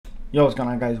Yo, what's going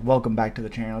on, guys? Welcome back to the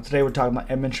channel. Today we're talking about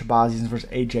Edmen Shahbazyan versus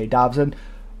AJ Dobson.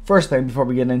 First thing, before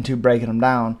we get into breaking them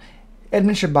down,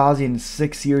 Edmen Shahbazyan is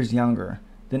 6 years younger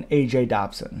than AJ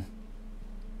Dobson.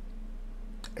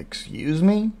 Excuse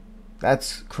me?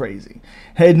 That's crazy.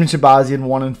 Edmen Shahbazyan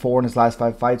 1-4 in his last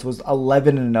 5 fights, was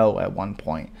 11-0 at one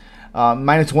point.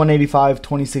 Minus 185,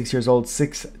 26 years old,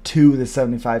 6'2", the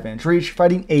 75-inch reach,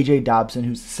 fighting AJ Dobson,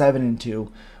 who's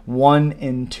 7-2,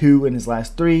 1-2 in his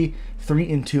last 3,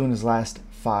 3-2 in his last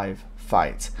 5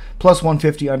 fights. Plus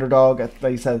 150 underdog, like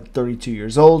I said, 32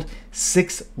 years old,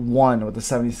 6'1" with a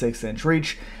 76-inch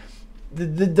reach.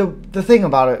 The thing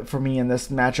about it for me in this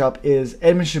matchup is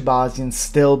Edmen Shahbazyan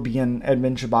still being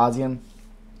Edmen Shahbazyan,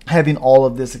 having all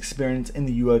of this experience in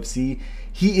the UFC.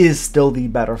 He is still the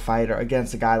better fighter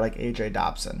against a guy like AJ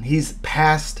Dobson. He's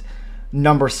past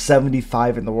number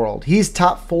 75 in the world. He's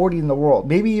top 40 in the world,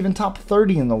 maybe even top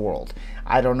 30 in the world.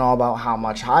 I don't know about how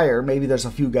much higher. Maybe there's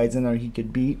a few guys in there he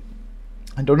could beat.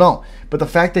 I don't know. But the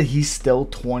fact that he's still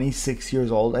 26 years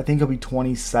old, I think he'll be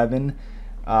 27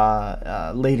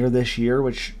 later this year,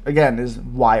 which again is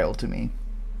wild to me.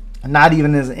 Not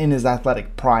even in his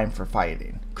athletic prime for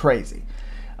fighting. Crazy.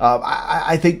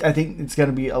 I think it's going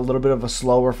to be a little bit of a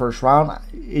slower first round.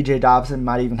 AJ Dobson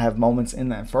might even have moments in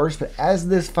that first, but as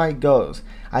this fight goes,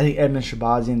 I think Edmen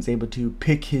Shahbazyan is able to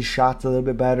pick his shots a little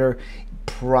bit better,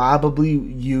 probably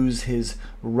use his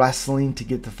wrestling to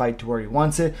get the fight to where he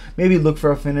wants it, maybe look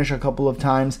for a finish a couple of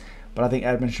times, but I think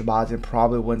Edmen Shahbazyan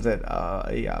probably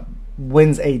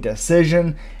wins a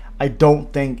decision. I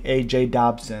don't think AJ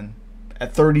Dobson,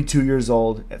 at 32 years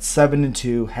old, at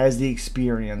 7-2, has the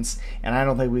experience, and I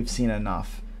don't think we've seen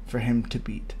enough for him to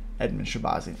beat Edmen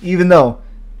Shahbazyan. Even though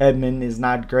Edmen is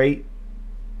not great,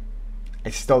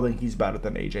 I still think he's better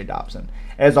than AJ Dobson.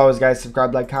 As always, guys,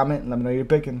 subscribe, like, comment, and let me know you're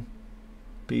picking.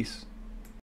 Peace.